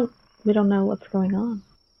 we don't know what's going on.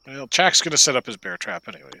 Well, Jack's going to set up his bear trap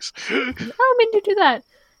anyways. I mean to do that.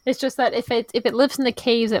 It's just that if it lives in the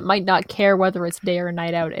caves, it might not care whether it's day or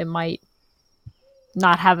night out. It might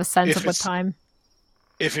not have a sense of what time.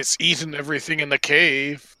 If it's eaten everything in the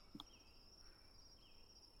cave.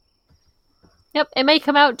 Yep, it may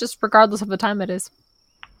come out just regardless of the time it is.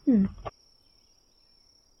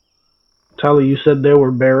 Tali, you said there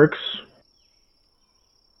were barracks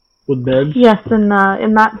with beds? Yes, in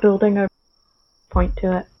that building, I point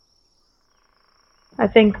to it. I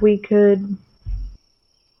think we could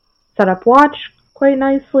set up watch quite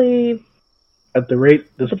nicely. At the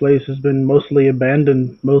rate this place has been mostly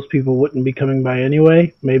abandoned, most people wouldn't be coming by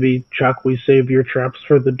anyway. Maybe, Chuck, we save your traps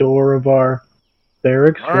for the door of our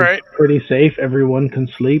barracks. All right. Pretty safe. Everyone can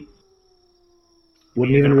sleep.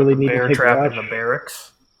 Wouldn't even really need to bear take trap watch. in the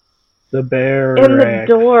barracks. The bear In the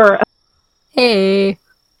door. Hey.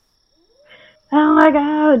 Oh my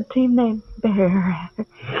god, team name Bear.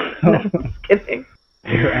 Just kidding.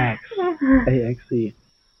 Bear Axe. AXE.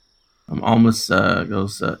 Almost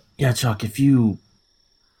goes, yeah, Chuck, if you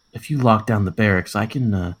lock down the barracks, I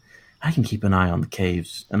can keep an eye on the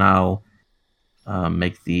caves, and I'll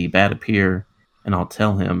make the bat appear, and I'll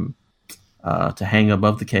tell him to hang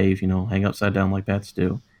above the cave, hang upside down like bats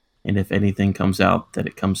do. And if anything comes out, that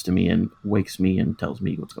it comes to me and wakes me and tells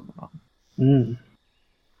me what's going on.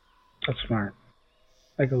 That's smart.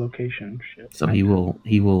 Echolocation shit. So he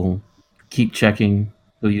will keep checking.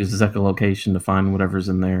 He'll use his echolocation to find whatever's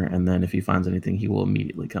in there, and then if he finds anything, he will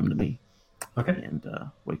immediately come to me. Okay. And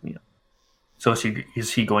wake me up. So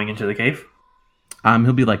is he going into the cave?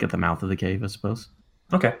 He'll be like at the mouth of the cave, I suppose.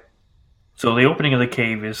 Okay. So the opening of the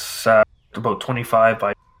cave is about 25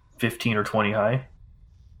 by 15 or 20 high.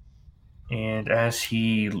 And as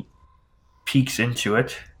he peeks into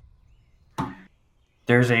it,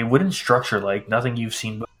 there's a wooden structure like nothing you've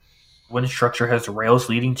seen before. The wooden structure has rails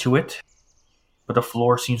leading to it, but the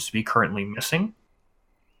floor seems to be currently missing.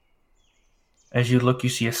 As you look, you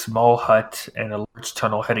see a small hut and a large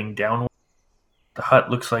tunnel heading downward. The hut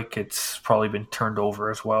looks like it's probably been turned over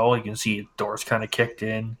as well. You can see doors kind of kicked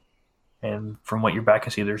in, and from what you're back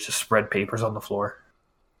can see, there's just spread papers on the floor.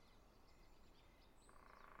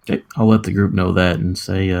 Okay, I'll let the group know that and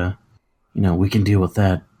say, we can deal with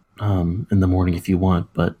that in the morning if you want,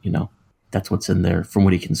 but, that's what's in there from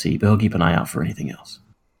what he can see. But he'll keep an eye out for anything else.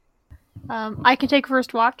 I can take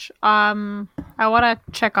first watch. I want to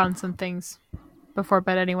check on some things before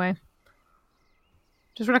bed anyway.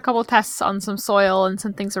 Just run a couple tests on some soil and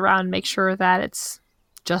some things around, make sure that it's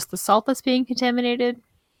just the salt that's being contaminated.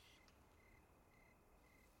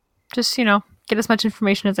 Just, get as much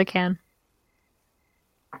information as I can.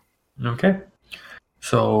 Okay.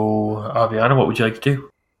 So, Aviana, what would you like to do?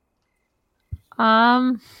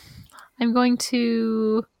 I'm going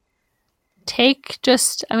to I'm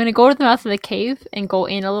going to go to the mouth of the cave and go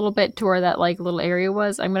in a little bit to where that little area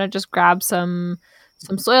was. I'm going to just grab some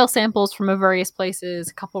soil samples from various places,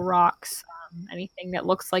 a couple rocks, anything that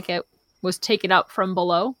looks like it was taken up from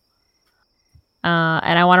below.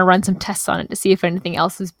 And I want to run some tests on it to see if anything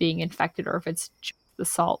else is being infected or if it's just the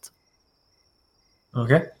salt.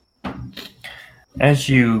 Okay. As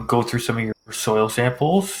you go through some of your soil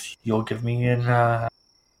samples, you'll give me an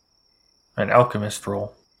alchemist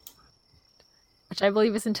roll. Which I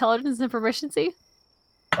believe is intelligence and proficiency?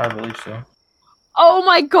 I believe so. Oh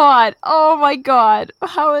my god! Oh my god!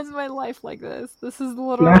 How is my life like this? This is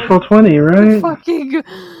literally... Natural 20, right? Fucking...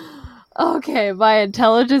 Okay, my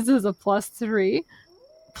intelligence is a +3.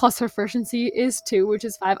 Plus proficiency is 2, which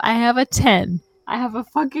is 5. I have a 10. I have a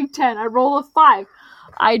fucking 10. I roll a 5.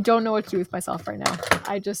 I don't know what to do with myself right now.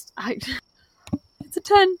 It's a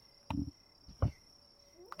 10.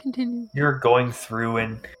 Continue. You're going through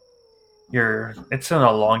and it's been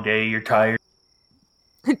a long day, you're tired.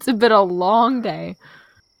 It's been a long day.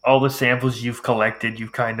 All the samples you've collected,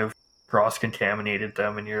 you've kind of cross-contaminated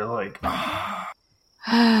them, and you're like,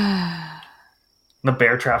 the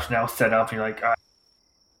bear trap's now set up, and you're like,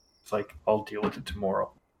 it's like, I'll deal with it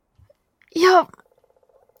tomorrow. Yep.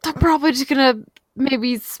 I'm probably just gonna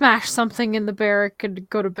maybe smash something in the barrack and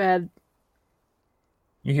go to bed.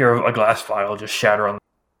 You hear a glass vial just shatter on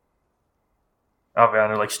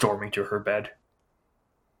Aviana, storming to her bed.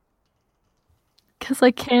 Because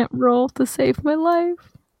I can't roll to save my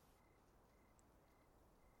life.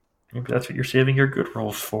 Maybe that's what you're saving your good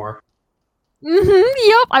rolls for.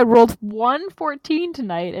 Yep, I rolled 114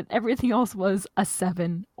 tonight, and everything else was a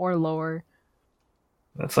 7 or lower.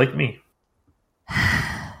 That's like me.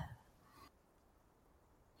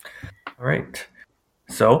 Alright.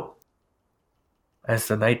 So, as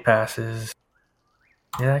the night passes,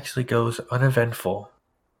 it actually goes uneventful.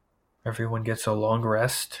 Everyone gets a long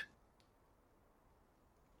rest.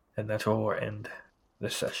 And that's where we'll end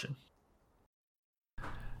this session.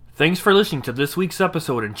 Thanks for listening to this week's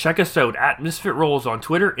episode, and check us out at Misfit Rolls on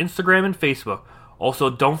Twitter, Instagram, and Facebook. Also,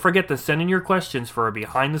 don't forget to send in your questions for our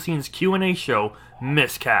behind-the-scenes Q&A show,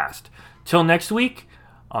 Miscast. Till next week,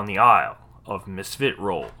 on the Isle of Misfit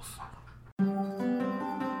Rolls.